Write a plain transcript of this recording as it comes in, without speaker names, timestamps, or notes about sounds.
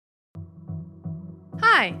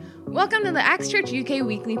Hi, welcome to the Acts Church UK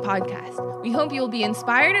Weekly Podcast. We hope you will be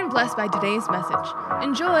inspired and blessed by today's message.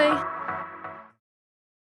 Enjoy!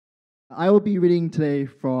 I will be reading today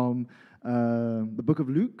from the book of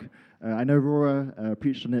Luke. I know Aurora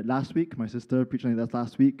preached on it last week. My sister preached on it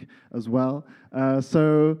last week as well.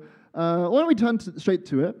 So why don't we turn straight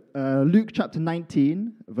to it? Luke chapter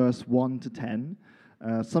 19, verse 1 to 10.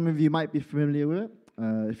 Some of you might be familiar with it.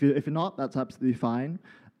 If you're not, that's absolutely fine.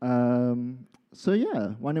 So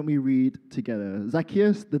why don't we read together?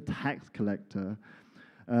 Zacchaeus the tax collector.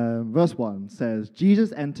 Verse 1 says,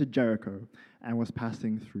 Jesus entered Jericho and was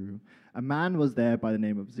passing through. A man was there by the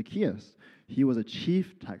name of Zacchaeus. He was a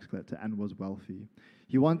chief tax collector and was wealthy.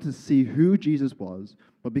 He wanted to see who Jesus was,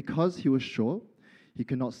 but because he was short, he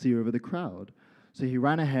could not see over the crowd. So he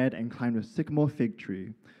ran ahead and climbed a sycamore fig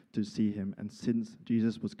tree to see him, and since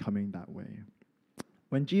Jesus was coming that way.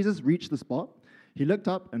 When Jesus reached the spot, he looked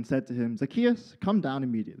up and said to him, Zacchaeus, come down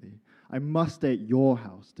immediately. I must stay at your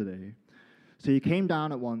house today. So he came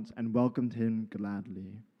down at once and welcomed him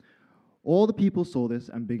gladly. All the people saw this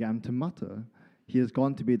and began to mutter, he has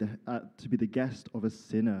gone to be the guest of a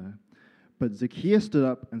sinner. But Zacchaeus stood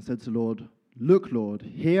up and said to the Lord, Look, Lord,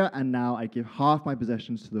 here and now I give half my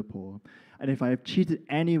possessions to the poor. And if I have cheated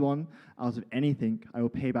anyone out of anything, I will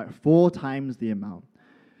pay back 4 times the amount.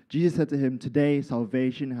 Jesus said to him, Today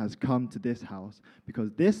salvation has come to this house,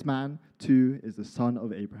 because this man too is the son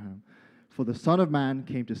of Abraham. For the Son of Man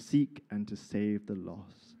came to seek and to save the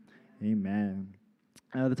lost. Amen.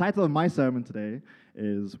 The title of my sermon today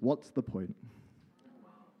is What's the Point?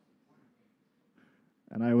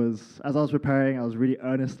 And as I was preparing, I was really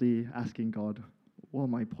earnestly asking God, what are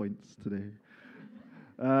my points today?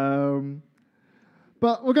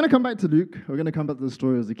 But we're going to come back to Luke. We're going to come back to the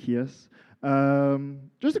story of Zacchaeus.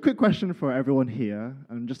 Just a quick question for everyone here,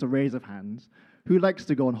 and just a raise of hands. Who likes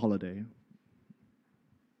to go on holiday?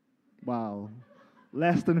 Wow.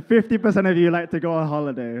 Less than 50% of you like to go on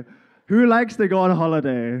holiday. Who likes to go on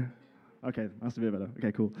holiday? Okay, that's a bit better.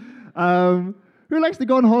 Okay, cool. Who likes to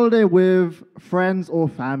go on holiday with friends or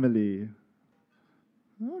family?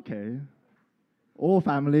 Okay. All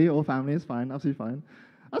family is fine, absolutely fine.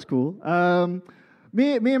 That's cool.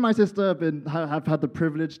 Me and my sister have had the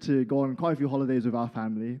privilege to go on quite a few holidays with our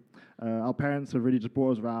family. Our parents have really just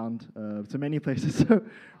brought us around to many places, so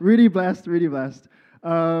really blessed, really blessed.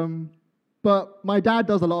 But my dad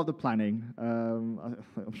does a lot of the planning.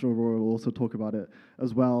 I'm sure Roy will also talk about it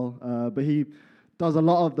as well. But he does a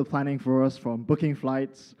lot of the planning for us, from booking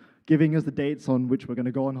flights, giving us the dates on which we're going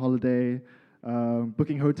to go on holiday,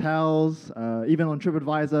 booking hotels, even on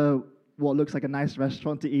TripAdvisor, what looks like a nice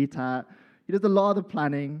restaurant to eat at. He does a lot of the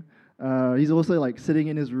planning. He's also sitting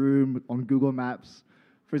in his room on Google Maps.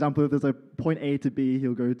 For example, if there's a point A to B,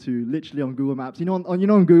 he'll go to literally on Google Maps.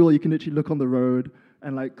 On Google, you can literally look on the road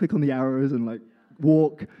and click on the arrows and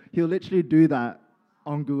walk. He'll literally do that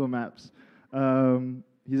on Google Maps.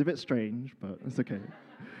 He's a bit strange, but it's okay.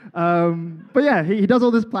 But yeah, he does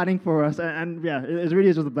all this planning for us, and it really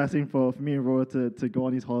is just a blessing for me and Roy to go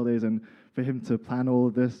on these holidays and for him to plan all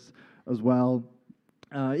of this as well.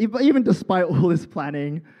 Even despite all this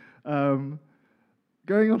planning,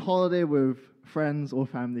 going on holiday with friends or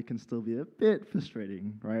family can still be a bit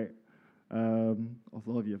frustrating, right? A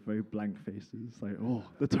lot of you have very blank faces,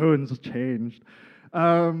 the tones have changed.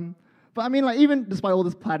 But I mean, even despite all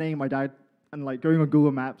this planning, my dad, and going on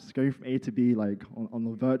Google Maps, going from A to B, on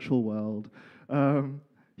the virtual world,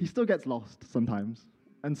 he still gets lost sometimes.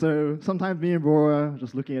 And so sometimes me and Aurora are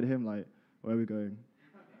just looking at him where are we going?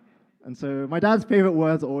 And so my dad's favorite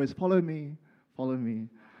words are always, follow me, follow me.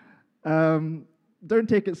 Don't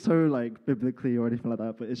take it so biblically or anything like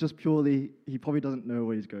that, but it's just purely, he probably doesn't know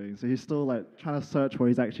where he's going. So he's still trying to search where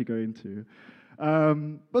he's actually going to.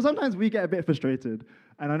 But sometimes we get a bit frustrated.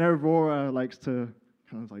 And I know Aurora likes to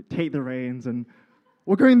kind of take the reins and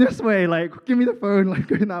we're going this way, give me the phone,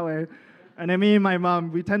 going that way. And then me and my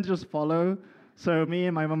mum, we tend to just follow. So me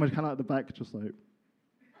and my mum are kind of at the back, just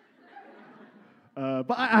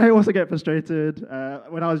but I also get frustrated.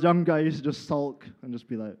 When I was younger, I used to just sulk and just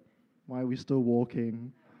be like, why are we still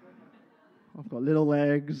walking? I've got little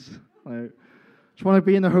legs. Just want to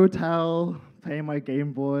be in the hotel, playing my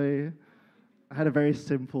Game Boy. I had a very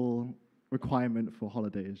simple requirement for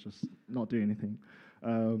holidays, just not do anything.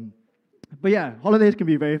 But yeah, holidays can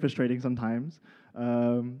be very frustrating sometimes.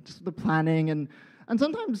 Just the planning, and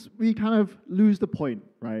sometimes we kind of lose the point,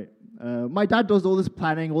 right? My dad does all this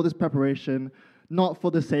planning, all this preparation, not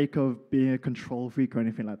for the sake of being a control freak or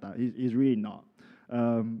anything like that. He's really not.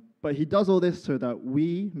 But he does all this so that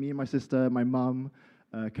me and my sister, my mum,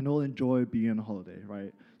 can all enjoy being on holiday,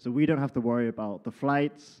 right? So we don't have to worry about the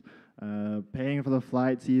flights, paying for the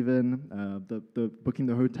flights even, the booking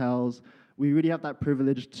the hotels. We really have that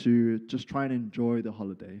privilege to just try and enjoy the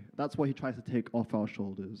holiday. That's what he tries to take off our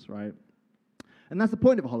shoulders, right? And that's the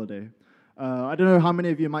point of a holiday. I don't know how many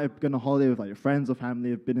of you might have gone on a holiday with like your friends or family,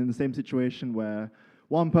 have been in the same situation where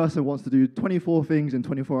one person wants to do 24 things in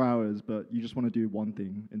 24 hours, but you just want to do one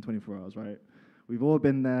thing in 24 hours, right? We've all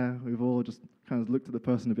been there. We've all just kind of looked at the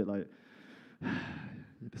person a bit like,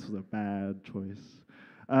 this was a bad choice.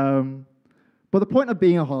 But the point of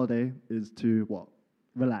being a holiday is to what?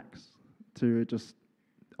 Relax, to just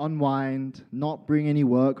unwind, not bring any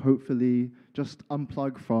work, hopefully, just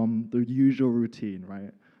unplug from the usual routine,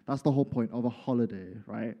 right? That's the whole point of a holiday,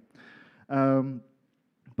 right?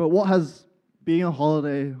 But what has being a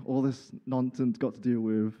holiday, all this nonsense, got to do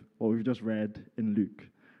with what we've just read in Luke,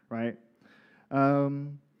 right?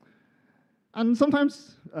 And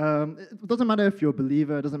sometimes it doesn't matter if you're a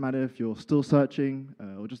believer, it doesn't matter if you're still searching,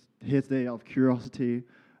 or just here today out of curiosity.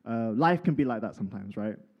 Life can be like that sometimes,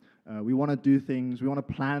 right? We want to do things, we want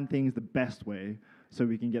to plan things the best way so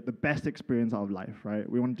we can get the best experience out of life, right?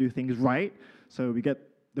 We want to do things right so we get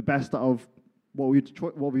the best out of what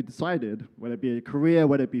we decided, whether it be a career,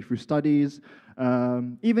 whether it be through studies,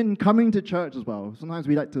 even coming to church as well. Sometimes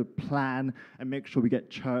we like to plan and make sure we get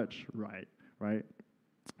church right?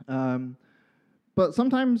 But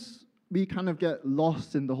sometimes we kind of get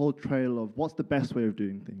lost in the whole trail of what's the best way of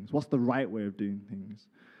doing things, what's the right way of doing things.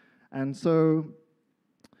 And so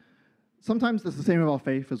sometimes it's the same with our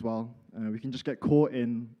faith as well. We can just get caught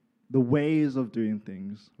in the ways of doing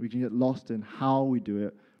things. We can get lost in how we do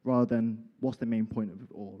it rather than what's the main point of it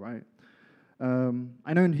all, right?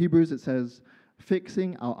 I know in Hebrews it says,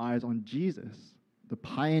 fixing our eyes on Jesus, the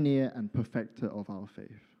pioneer and perfecter of our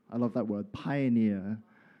faith. I love that word, pioneer.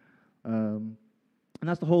 And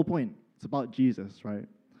that's the whole point. It's about Jesus, right?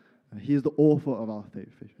 He is the author of our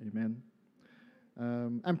faith. Amen.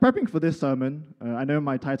 And prepping for this sermon, I know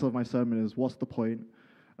my title of my sermon is What's the Point?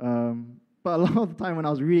 But a lot of the time when I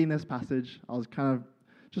was reading this passage, I was kind of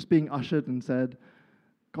just being ushered and said,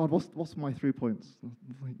 God, what's my 3 points?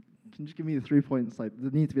 Like, can you just give me the 3 points? Like, there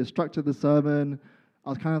needs to be a structure to the sermon. I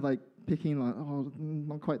was kind of like picking, like,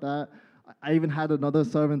 not quite that. I even had another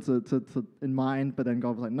sermon to in mind, but then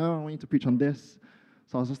God was like, no, I want you to preach on this.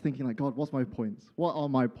 So I was just thinking, like, God, what's my points? What are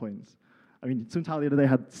my points? I mean, Suntal the other day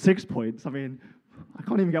had 6 points. I mean, I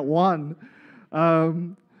can't even get one.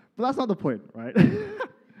 But that's not the point, right?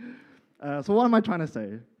 So what am I trying to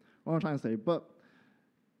say? But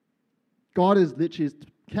God is literally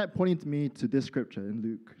kept pointing to me to this scripture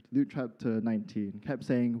in Luke chapter 19, kept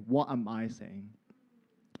saying, what am I saying?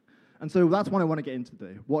 And so that's what I want to get into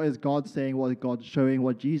today. What is God saying? What is God showing?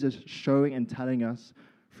 What Jesus showing and telling us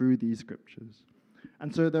through these scriptures?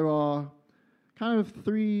 And so there are kind of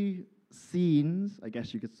 3 scenes, I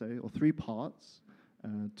guess you could say, or 3 parts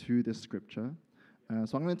to this scripture.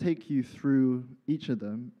 So I'm going to take you through each of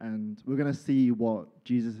them, and we're going to see what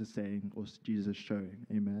Jesus is saying or Jesus is showing.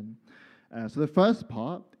 Amen. So the first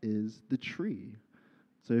part is the tree.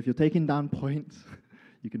 So if you're taking down points,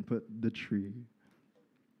 you can put the tree.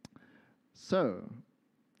 So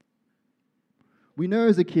we know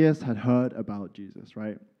Zacchaeus had heard about Jesus,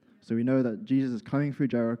 right? So we know that Jesus is coming through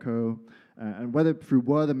Jericho, and whether through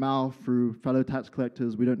word of mouth, through fellow tax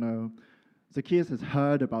collectors, we don't know. Zacchaeus has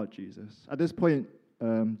heard about Jesus. At this point,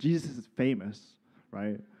 Jesus is famous,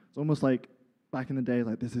 right? It's almost like back in the day,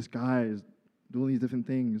 like there's this guy is doing these different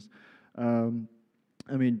things.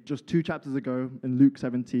 I mean, just 2 chapters ago in Luke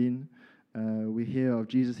 17, we hear of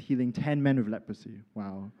Jesus healing 10 men with leprosy.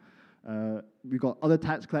 Wow. We've got other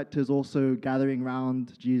tax collectors also gathering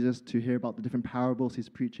around Jesus to hear about the different parables he's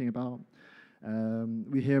preaching about.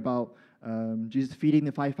 We hear about Jesus feeding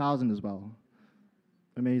the 5,000 as well.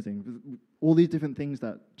 Amazing. All these different things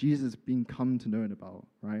that Jesus has been come to know about,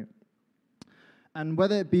 right? And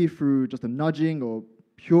whether it be through just a nudging or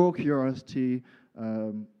pure curiosity,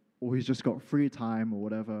 or he's just got free time or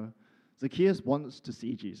whatever, Zacchaeus wants to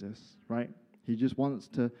see Jesus, right? He just wants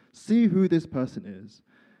to see who this person is.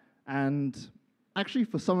 And actually,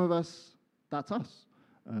 for some of us, that's us.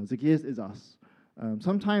 Zacchaeus is us.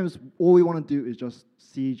 Sometimes all we want to do is just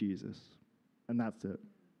see Jesus, and that's it.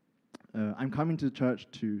 I'm coming to church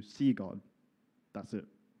to see God. That's it.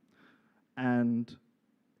 And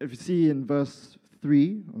if you see in verse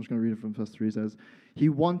 3, I'm just going to read it from verse 3, it says, he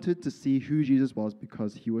wanted to see who Jesus was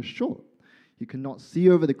because he was short. He could not see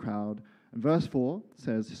over the crowd. And verse 4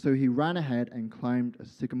 says, so he ran ahead and climbed a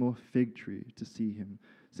sycamore fig tree to see him,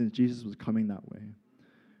 since Jesus was coming that way.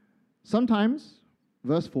 Sometimes,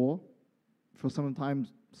 verse 4, for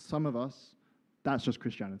sometimes some of us, that's just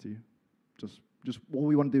Christianity. Just all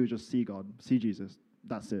we want to do is just see God, see Jesus.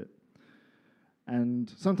 That's it.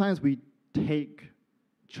 And sometimes we take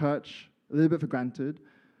church a little bit for granted,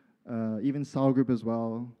 even cell group as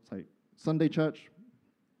well. It's like, Sunday church,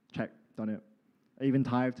 check, done it. Even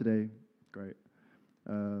tithe today, great.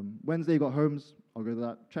 Wednesday got homes, I'll go to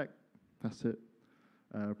that, check, that's it.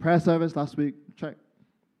 Prayer service last week, check.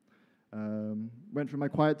 Went through my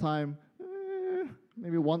quiet time,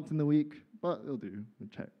 maybe once in the week, but it'll do, we'll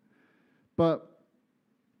check. But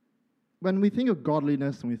when we think of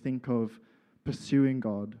godliness and we think of pursuing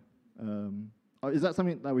God, is that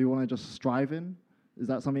something that we want to just strive in? Is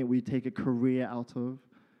that something we take a career out of?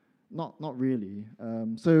 Not really.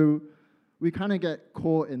 So we kind of get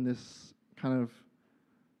caught in this kind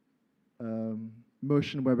of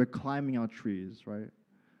motion where we're climbing our trees, right?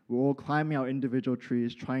 We're all climbing our individual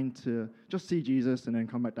trees, trying to just see Jesus and then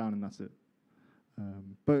come back down and that's it.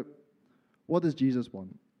 But what does Jesus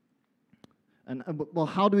want? And well,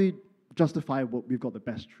 how do we justify what we've got the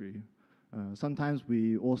best tree? Sometimes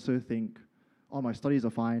we also think, oh, my studies are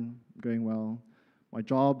fine, going well. My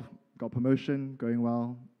job, got promotion, going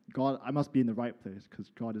well. God, I must be in the right place because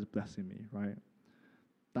God is blessing me, right?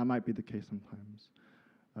 That might be the case sometimes.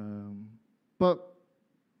 But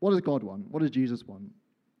what does God want? What does Jesus want?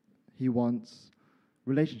 He wants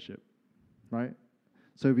relationship, right?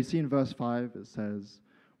 So we see in verse 5, it says,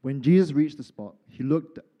 when Jesus reached the spot, he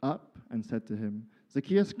looked up and said to him,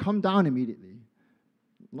 Zacchaeus, come down immediately.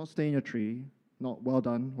 Not stay in your tree, not well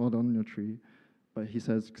done in your tree. But he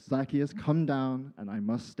says, Zacchaeus, come down and I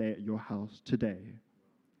must stay at your house today.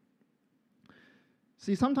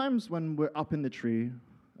 See, sometimes when we're up in the tree,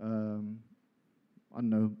 I don't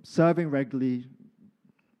know, serving regularly,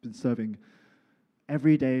 been serving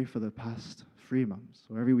every day for the past 3 months,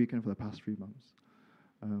 or every weekend for the past 3 months.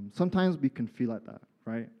 Sometimes we can feel like that,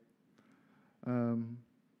 right?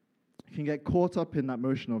 You can get caught up in that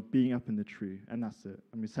motion of being up in the tree, and that's it,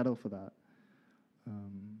 and we settle for that.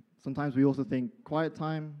 Sometimes we also think, quiet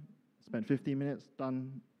time, spent 15 minutes,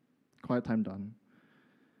 done, quiet time, done.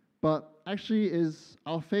 But actually, is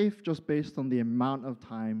our faith just based on the amount of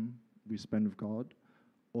time we spend with God,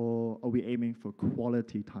 or are we aiming for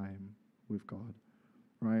quality time with God,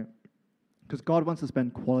 right? Because God wants to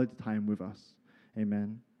spend quality time with us,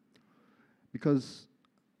 amen? Because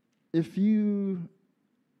if you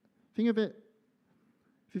think of it,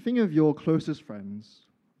 if you think of your closest friends,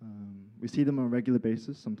 we see them on a regular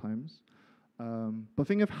basis sometimes, but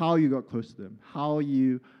think of how you got close to them, how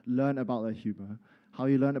you learn about their humor, how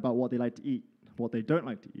you learn about what they like to eat, what they don't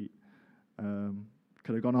like to eat.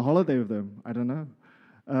 Could have gone on holiday with them, I don't know.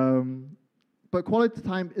 But quality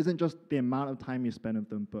time isn't just the amount of time you spend with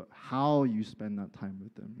them, but how you spend that time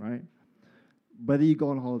with them, right? Whether you go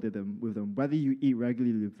on holiday with them, whether you eat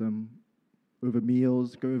regularly with them, over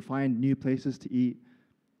meals, go find new places to eat.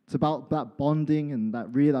 It's about that bonding and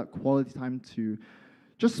that quality time to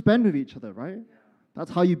just spend with each other, right?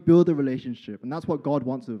 That's how you build a relationship, and that's what God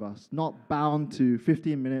wants of us, not bound to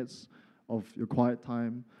 15 minutes of your quiet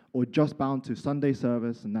time or just bound to Sunday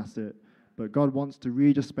service and that's it. But God wants to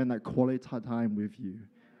really just spend that quality time with you.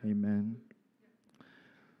 Amen.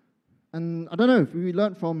 And I don't know, if we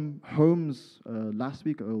learned from Holmes last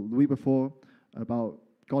week or the week before about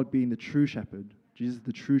God being the true shepherd, Jesus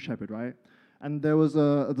the true shepherd, right? And there was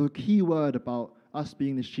the key word about us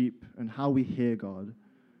being the sheep and how we hear God,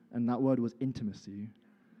 and that word was intimacy.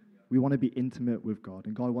 We want to be intimate with God,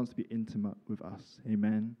 and God wants to be intimate with us.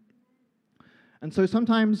 Amen. And so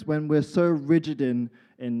sometimes when we're so rigid in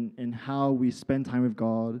how we spend time with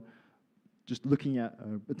God, just looking at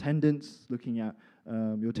attendance, looking at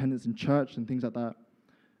your attendance in church and things like that,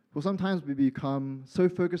 well, sometimes we become so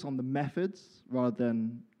focused on the methods rather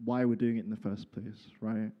than why we're doing it in the first place,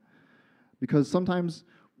 right? Because sometimes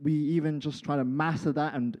we even just try to master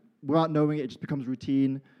that, and without knowing it, it just becomes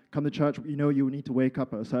routine. Come to church, you know you need to wake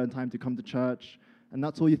up at a certain time to come to church, and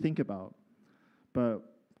that's all you think about. But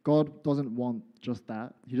God doesn't want just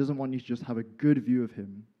that. He doesn't want you to just have a good view of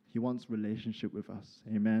him. He wants relationship with us.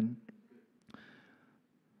 Amen.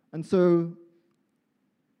 And so,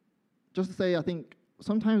 just to say, I think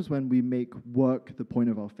sometimes when we make work the point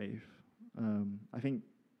of our faith, I think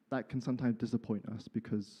that can sometimes disappoint us,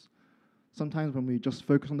 because sometimes when we just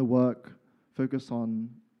focus on the work, focus on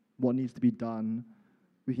what needs to be done,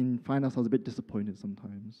 we can find ourselves a bit disappointed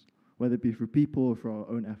sometimes, whether it be through people or through our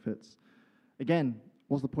own efforts. Again,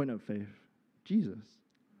 what's the point of faith? Jesus.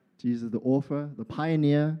 Jesus is the author, the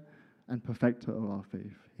pioneer, and perfecter of our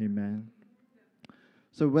faith. Amen.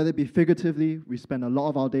 So whether it be figuratively, we spend a lot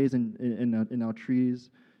of our days in our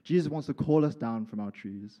trees. Jesus wants to call us down from our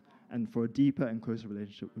trees and for a deeper and closer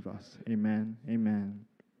relationship with us. Amen. Amen.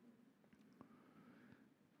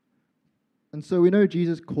 And so we know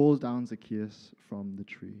Jesus calls down Zacchaeus from the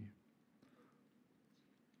tree.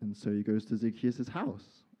 And so he goes to Zacchaeus' house.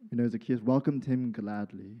 You know, Zacchaeus welcomed him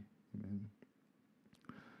gladly. Amen.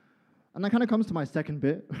 And that kind of comes to my second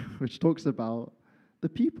bit, which talks about the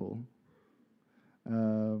people.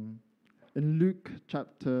 In Luke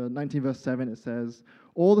chapter 19, verse 7, it says,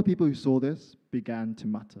 all the people who saw this began to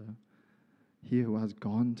mutter, he who has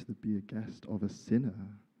gone to be a guest of a sinner.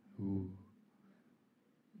 Ooh.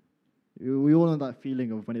 We all know that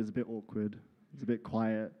feeling of when it's a bit awkward, it's a bit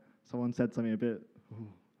quiet, someone said something a bit, ooh,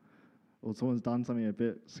 or someone's done something a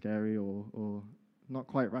bit scary or not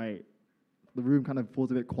quite right. The room kind of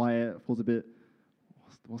falls a bit quiet, falls a bit,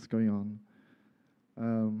 what's going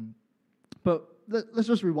on? But let's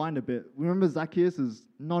just rewind a bit. Remember, Zacchaeus is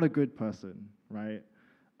not a good person, right?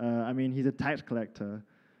 I mean, he's a tax collector.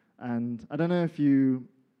 And I don't know if you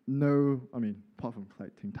know, I mean, apart from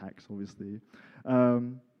collecting tax, obviously,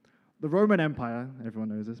 the Roman Empire, everyone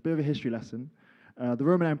knows this, a bit of a history lesson. The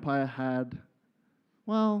Roman Empire had,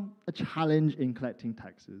 well, a challenge in collecting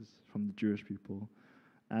taxes from the Jewish people.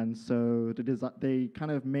 And so they kind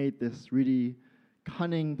of made this really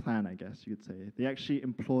cunning plan, I guess you could say. They actually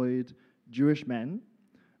employed Jewish men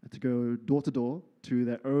to go door to door to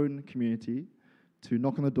their own community to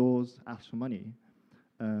knock on the doors, ask for money.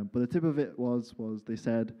 But the tip of it was they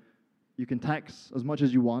said, you can tax as much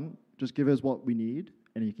as you want, just give us what we need,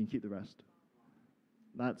 and you can keep the rest.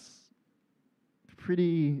 That's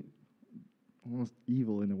pretty almost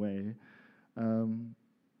evil in a way.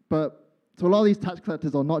 But so a lot of these tax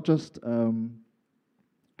collectors are not just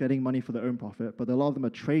getting money for their own profit, but a lot of them are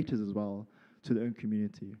traitors as well to their own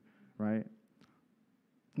community, right?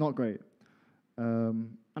 Not great.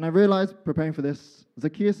 And I realized, preparing for this,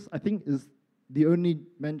 Zacchaeus, I think, is the only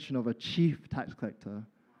mention of a chief tax collector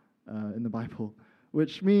in the Bible,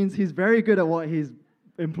 which means he's very good at what he's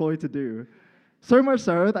employed to do. So much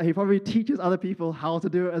so that he probably teaches other people how to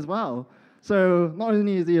do it as well. So not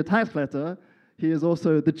only is he a tax collector, he is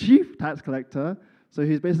also the chief tax collector. So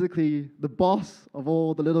he's basically the boss of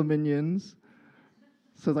all the little minions.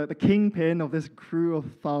 So like the kingpin of this crew of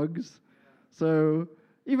thugs. So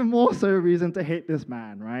even more so reason to hate this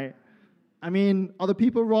man, right? I mean, are the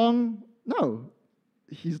people wrong? No.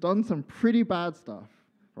 He's done some pretty bad stuff,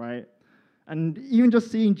 right? And even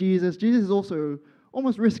just seeing Jesus is also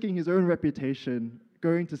almost risking his own reputation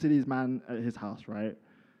going to see this man at his house, right?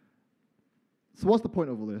 So what's the point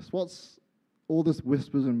of all this? What's all this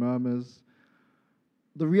whispers and murmurs?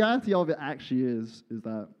 The reality of it actually is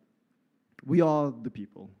that we are the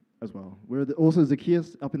people as well. We're also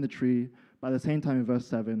Zacchaeus up in the tree, but at the same time in verse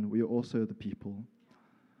 7, we are also the people.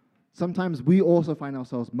 Sometimes we also find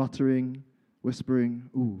ourselves muttering, whispering,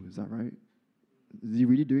 ooh, is that right? Is he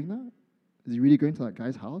really doing that? Is he really going to that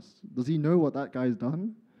guy's house? Does he know what that guy's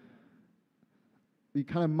done? We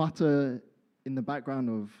kind of mutter in the background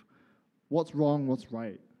of what's wrong, what's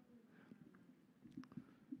right.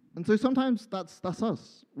 And so sometimes that's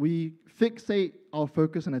us. We fixate our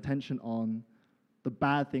focus and attention on the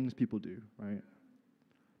bad things people do, right?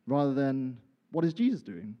 Rather than what is Jesus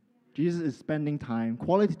doing? Jesus is spending time,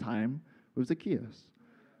 quality time, with Zacchaeus.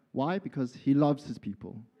 Why? Because he loves his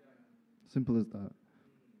people. Simple as that.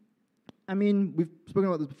 I mean, we've spoken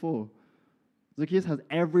about this before. Zacchaeus has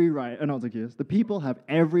every right, not Zacchaeus, the people have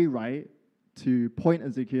every right to point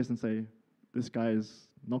at Zacchaeus and say, this guy is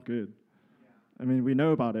not good. I mean, we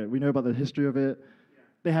know about it. We know about the history of it.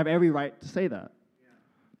 They have every right to say that.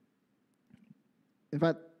 In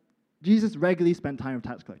fact, Jesus regularly spent time with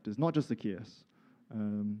tax collectors, not just Zacchaeus.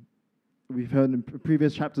 We've heard in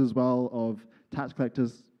previous chapters as well of tax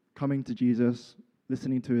collectors coming to Jesus,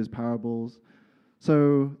 listening to his parables.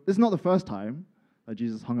 So this is not the first time that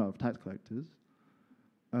Jesus hung out with tax collectors.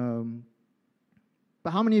 But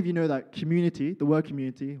how many of you know that community, the word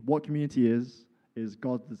community, what community is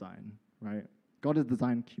God's design, right? God has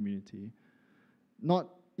designed community. Not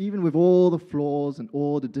even with all the flaws and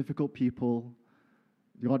all the difficult people,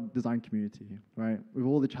 God designed community, right? With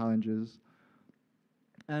all the challenges.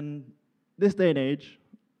 And this day and age,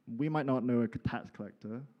 we might not know a tax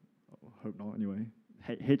collector. Hope not, anyway.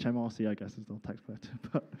 HMRC, I guess, is not a tax collector.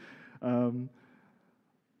 But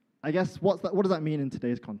I guess what does that mean in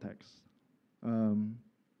today's context?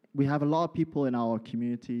 We have a lot of people in our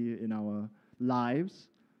community, in our lives,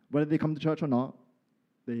 whether they come to church or not,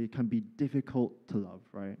 they can be difficult to love,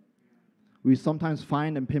 right? We sometimes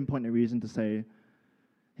find and pinpoint a reason to say,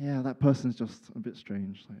 yeah, that person's just a bit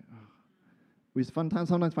strange. Like, oh. We sometimes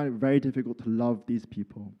find it very difficult to love these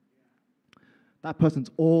people. That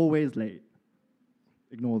person's always late.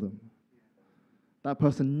 Ignore them. That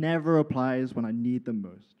person never applies when I need them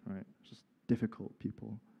most, right? Just difficult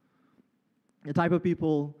people. The type of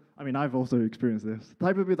people, I mean, I've also experienced this, the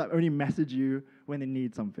type of people that only message you when they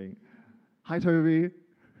need something. Hi, Toby.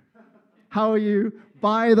 How are you?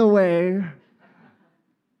 By the way.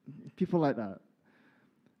 People like that.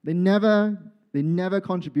 They never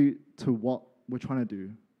contribute to what we're trying to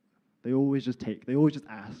do. They always just take. They always just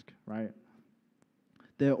ask, right?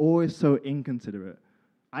 They're always so inconsiderate.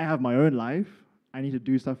 I have my own life. I need to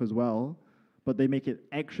do stuff as well, but they make it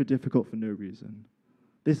extra difficult for no reason.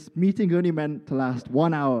 This meeting only meant to last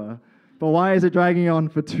 1 hour, but why is it dragging on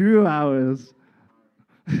for 2 hours?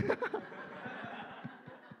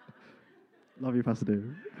 Love you, Pastor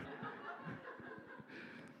David.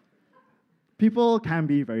 People can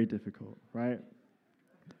be very difficult, right?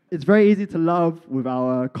 It's very easy to love with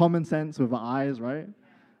our common sense, with our eyes, right?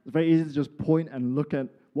 It's very easy to just point and look at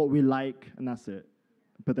what we like, and that's it.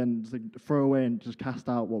 But then just throw away and just cast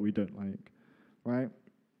out what we don't like, right?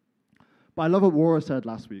 But I love what Aurora said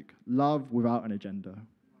last week. Love without an agenda.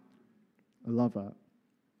 I love that.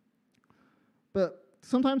 But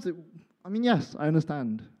sometimes, yes, I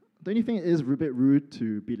understand. Don't you think it is a bit rude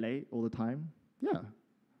to be late all the time? Yeah.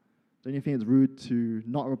 Don't you think it's rude to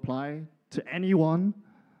not reply to anyone?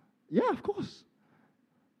 Yeah, of course.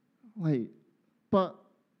 But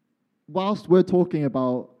whilst we're talking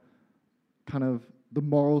about kind of the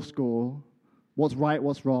moral score, what's right,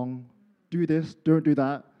 what's wrong, do this, don't do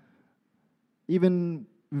that. Even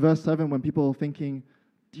verse 7, when people are thinking,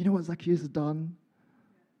 do you know what Zacchaeus has done?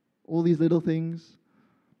 All these little things.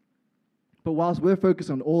 But whilst we're focused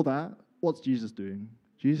on all that, what's Jesus doing?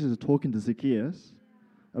 Jesus is talking to Zacchaeus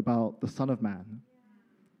about the Son of Man.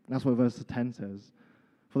 That's what verse 10 says.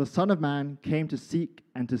 For the Son of Man came to seek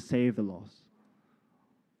and to save the lost.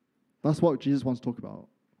 That's what Jesus wants to talk about.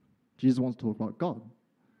 Jesus wants to talk about God,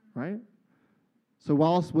 right? So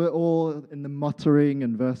whilst we're all in the muttering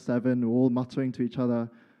in verse 7, we're all muttering to each other,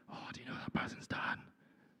 oh, do you know what that person's done?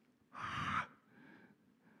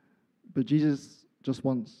 But Jesus just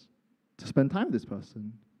wants to spend time with this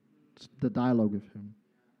person, the dialogue with him.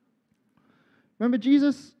 Remember,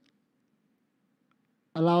 Jesus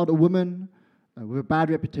allowed a woman with a bad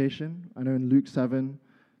reputation, I know in Luke 7,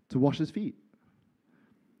 to wash his feet.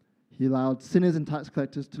 He allowed sinners and tax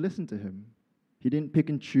collectors to listen to him. He didn't pick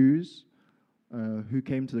and choose who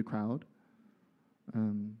came to the crowd.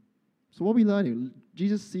 So what are we learning?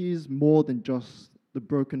 Jesus sees more than just the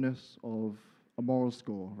brokenness of a moral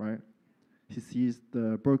score, right? He sees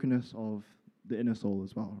the brokenness of the inner soul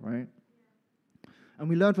as well, right? And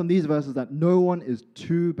we learn from these verses that no one is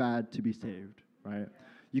too bad to be saved, right?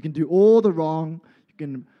 You can do all the wrong, you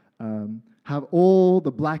can have all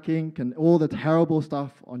the black ink and all the terrible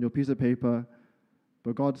stuff on your piece of paper,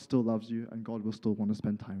 but God still loves you and God will still want to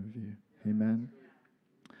spend time with you. Amen.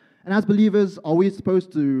 And as believers, are we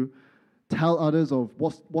supposed to tell others of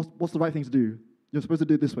what's the right thing to do? You're supposed to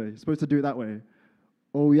do it this way, you're supposed to do it that way.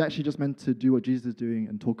 Or are we actually just meant to do what Jesus is doing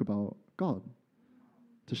and talk about God?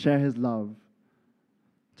 To share his love,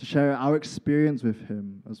 to share our experience with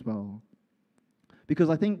him as well. Because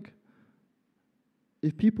I think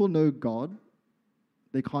if people know God,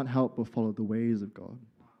 they can't help but follow the ways of God.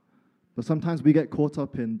 But sometimes we get caught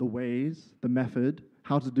up in the ways, the method,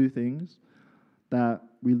 how to do things, that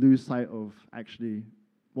we lose sight of actually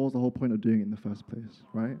what was the whole point of doing it in the first place,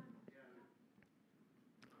 right?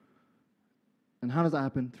 And how does that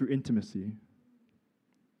happen? Through intimacy.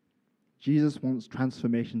 Jesus wants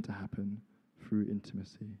transformation to happen through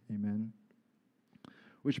intimacy. Amen.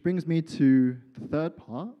 Which brings me to the third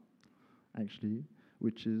part, actually,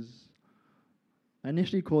 which is, I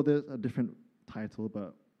initially called it a different title,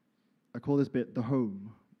 but I call this bit the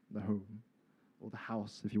home, or the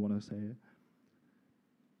house, if you want to say it.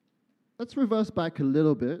 Let's reverse back a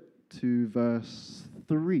little bit to verse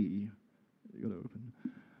 3. You got to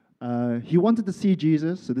open. He wanted to see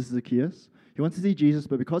Jesus, so this is Zacchaeus. He wanted to see Jesus,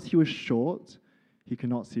 but because he was short, he could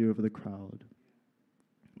not see over the crowd.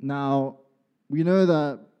 Now, we know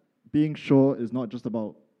that being short is not just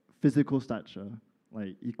about physical stature.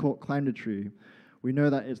 Like, he climbed a tree. We know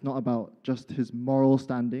that it's not about just his moral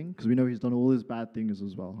standing, because we know he's done all his bad things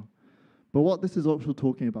as well. But what this is also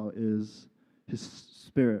talking about is his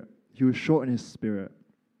spirit. He was short in his spirit.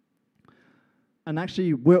 And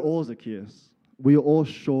actually, we're all Zacchaeus. We are all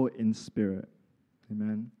short in spirit.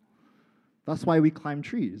 Amen. That's why we climb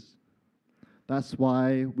trees. That's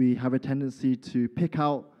why we have a tendency to pick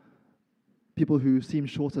out people who seem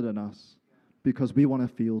shorter than us, because we want to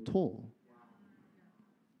feel tall.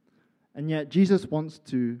 And yet, Jesus wants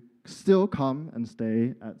to still come and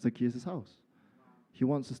stay at Zacchaeus' house. He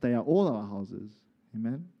wants to stay at all our houses.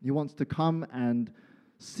 Amen. He wants to come and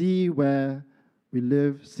see where we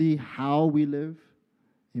live, see how we live.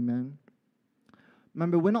 Amen.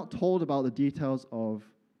 Remember, we're not told about the details of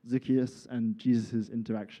Zacchaeus and Jesus'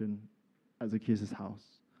 interaction at Zacchaeus'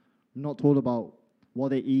 house. We're not told about what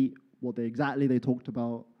they eat, what exactly they talked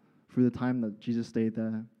about through the time that Jesus stayed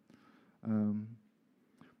there.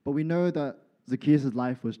 But we know that Zacchaeus'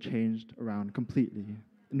 life was changed around completely.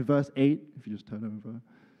 In verse 8, if you just turn over,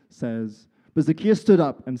 says, "But Zacchaeus stood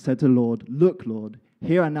up and said to the Lord, 'Look, Lord,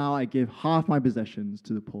 here and now I give half my possessions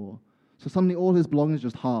to the poor.'" So suddenly all his belongings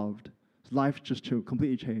just halved. His life just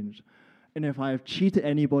completely changed. "And if I have cheated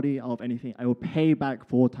anybody out of anything, I will pay back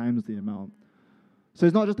 4 times the amount." So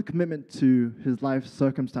it's not just a commitment to his life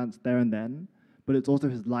circumstance there and then, but it's also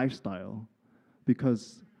his lifestyle.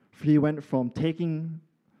 Because he went from taking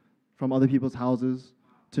from other people's houses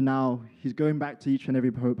to now he's going back to each and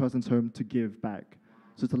every person's home to give back.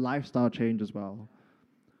 So it's a lifestyle change as well.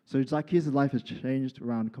 So Zacchaeus' life has changed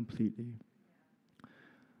around completely.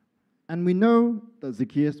 And we know that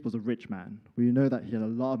Zacchaeus was a rich man. We know that he had a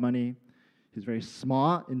lot of money. He's very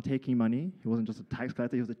smart in taking money. He wasn't just a tax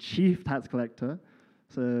collector, he was a chief tax collector.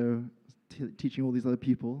 So teaching all these other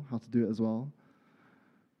people how to do it as well.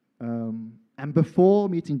 And before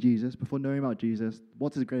meeting Jesus, before knowing about Jesus,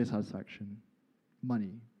 what's his greatest satisfaction?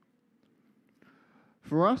 Money.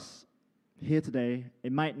 For us here today,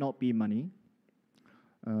 it might not be money,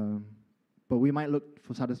 but we might look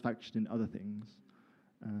for satisfaction in other things.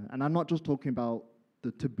 And I'm not just talking about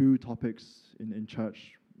the taboo topics in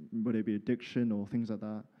church, whether it be addiction or things like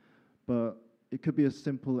that, but it could be as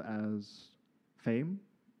simple as fame.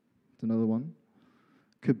 It's another one.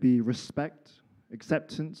 Could be respect,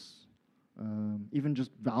 acceptance, even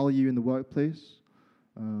just value in the workplace,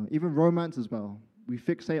 even romance as well. We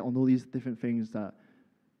fixate on all these different things that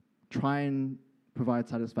try and provide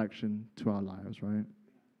satisfaction to our lives, right?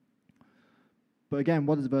 But again,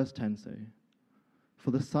 what does verse 10 say?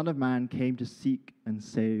 "For the Son of Man came to seek and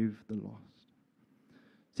save the lost."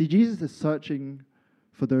 See, Jesus is searching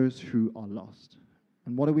for those who are lost.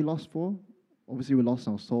 And what are we lost for? Obviously, we're lost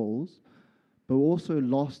in our souls, but we're also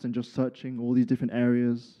lost in just searching all these different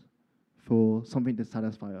areas for something to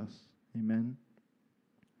satisfy us. Amen?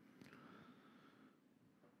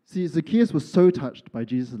 See, Zacchaeus was so touched by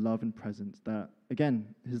Jesus' love and presence that,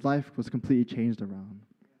 again, his life was completely changed around.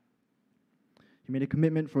 He made a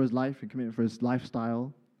commitment for his life, a commitment for his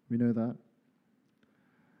lifestyle. We know that.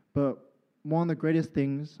 But one of the greatest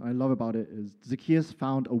things I love about it is Zacchaeus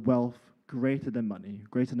found a wealth greater than money,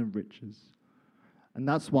 greater than riches. And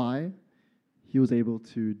that's why he was able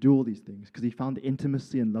to do all these things, because he found the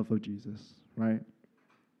intimacy and love of Jesus, right?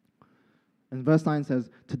 And verse 9 says,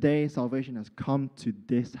 "Today salvation has come to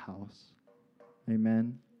this house."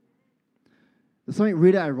 Amen. There's something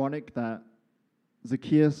really ironic that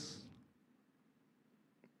Zacchaeus,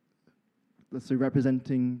 let's say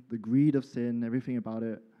representing the greed of sin, everything about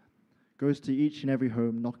it, goes to each and every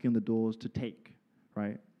home, knocking on the doors to take,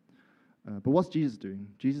 right? But what's Jesus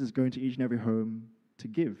doing? Jesus is going to each and every home to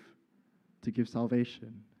give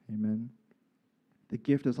salvation. Amen. The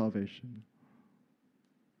gift of salvation.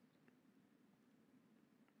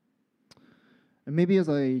 And maybe as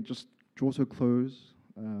I just draw to a close,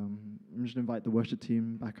 I'm just going to invite the worship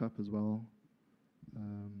team back up as well.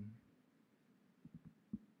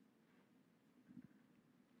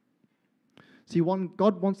 See,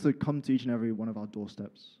 God wants to come to each and every one of our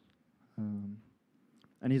doorsteps.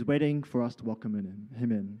 And he's waiting for us to welcome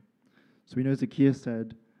him in. So we know Zacchaeus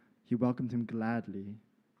said he welcomed him gladly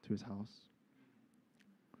to his house.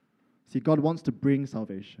 See, God wants to bring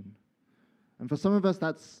salvation. And for some of us,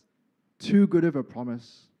 that's too good of a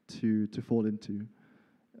promise to fall into.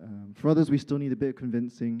 For others, we still need a bit of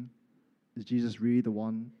convincing. Is Jesus really the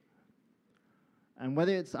one? And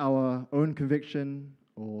whether it's our own conviction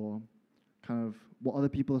or kind of what other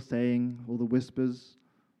people are saying, or the whispers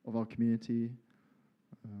of our community,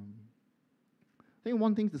 I think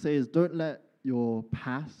one thing to say is don't let your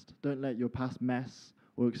past mess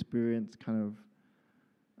or experience kind of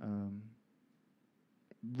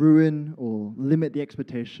ruin or limit the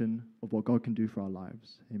expectation of what God can do for our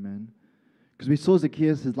lives. Amen. Because we saw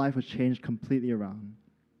Zacchaeus, his life was changed completely around.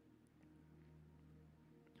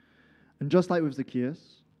 And just like with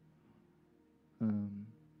Zacchaeus, I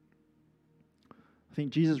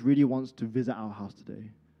think Jesus really wants to visit our house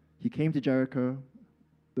today. He came to Jericho.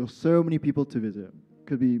 There were so many people to visit.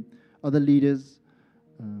 Could be other leaders,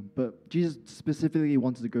 but Jesus specifically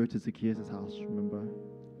wanted to go to Zacchaeus' house, remember?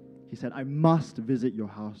 He said, "I must visit your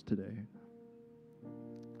house today."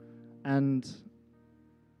 And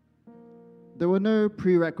there were no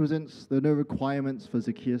prerequisites, there were no requirements for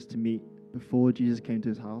Zacchaeus to meet before Jesus came to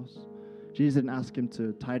his house. Jesus didn't ask him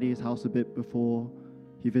to tidy his house a bit before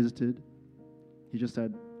he visited. He just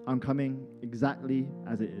said, I'm coming exactly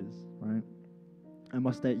as it is, right? I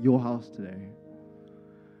must stay at your house today.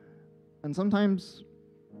 And sometimes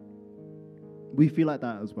we feel like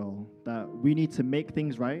that as well, that we need to make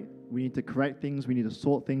things right, we need to correct things, we need to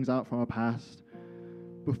sort things out from our past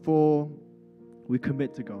before we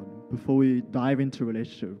commit to God, before we dive into a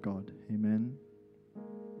relationship with God. Amen.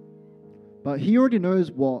 But He already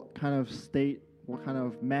knows what kind of state, what kind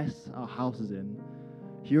of mess our house is in.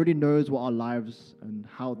 He already knows what our lives and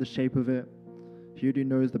how the shape of it. He already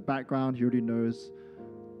knows the background. He already knows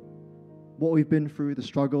what we've been through, the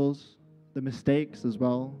struggles, the mistakes as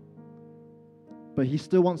well. But He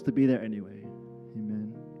still wants to be there anyway.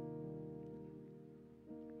 Amen.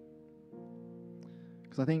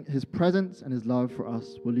 Because I think His presence and His love for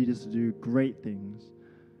us will lead us to do great things,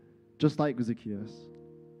 just like Zacchaeus.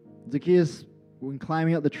 Zacchaeus, when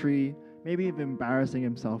climbing up the tree, maybe even embarrassing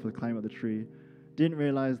himself with climbing up the tree, didn't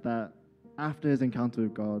realize that after his encounter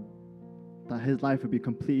with God, that his life would be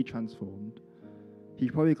completely transformed. He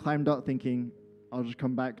probably climbed up thinking, I'll just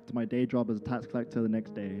come back to my day job as a tax collector the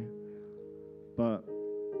next day. But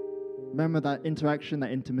remember that interaction,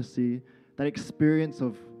 that intimacy, that experience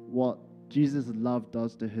of what Jesus' love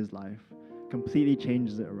does to his life completely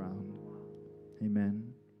changes it around.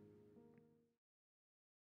 Amen.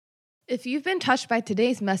 If you've been touched by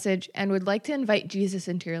today's message and would like to invite Jesus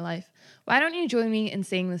into your life, why don't you join me in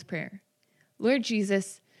saying this prayer? Lord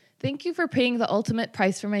Jesus, thank you for paying the ultimate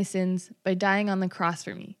price for my sins by dying on the cross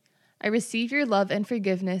for me. I receive your love and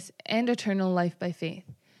forgiveness and eternal life by faith.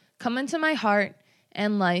 Come into my heart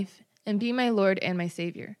and life and be my Lord and my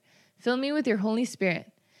Savior. Fill me with your Holy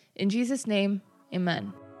Spirit. In Jesus' name,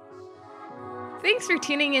 amen. Thanks for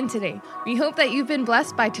tuning in today. We hope that you've been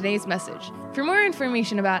blessed by today's message. For more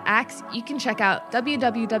information about Acts, you can check out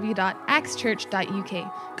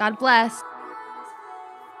www.actschurch.uk. God bless.